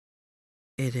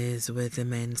It is with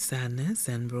immense sadness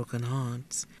and broken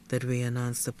hearts that we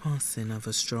announce the passing of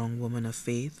a strong woman of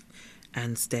faith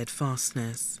and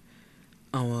steadfastness,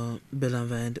 our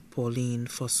beloved Pauline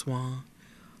Francois,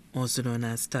 also known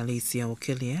as Talicia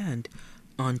Okilia and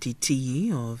Auntie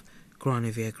T of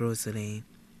Granivier Rosalie.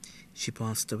 She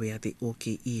passed away at the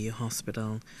OKE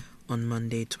Hospital on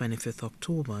Monday, 25th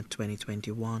October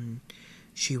 2021.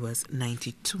 She was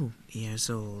 92 years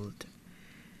old.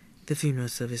 The funeral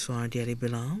service for our dearly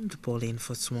beloved Pauline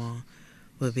Francois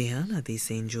will be held at the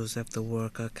St. Joseph the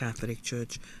Worker Catholic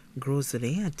Church,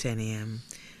 Grocery at 10 a.m.,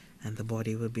 and the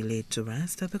body will be laid to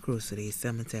rest at the Grocery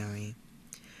Cemetery.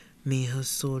 May her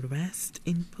soul rest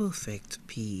in perfect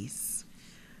peace.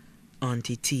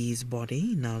 Auntie T's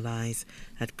body now lies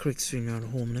at Crick's Funeral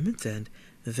Home Limited,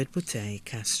 Vidbouteille,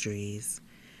 Castries.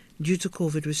 Due to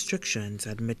COVID restrictions,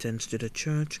 admittance to the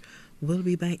church will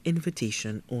be by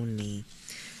invitation only.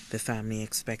 The family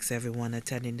expects everyone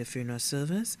attending the funeral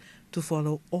service to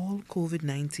follow all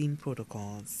COVID-19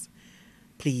 protocols.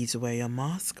 Please wear your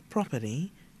mask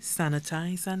properly,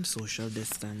 sanitize, and social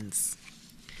distance.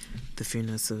 The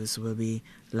funeral service will be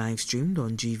live streamed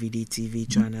on GVD TV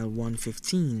channel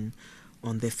 115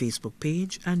 on their Facebook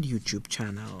page and YouTube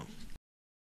channel.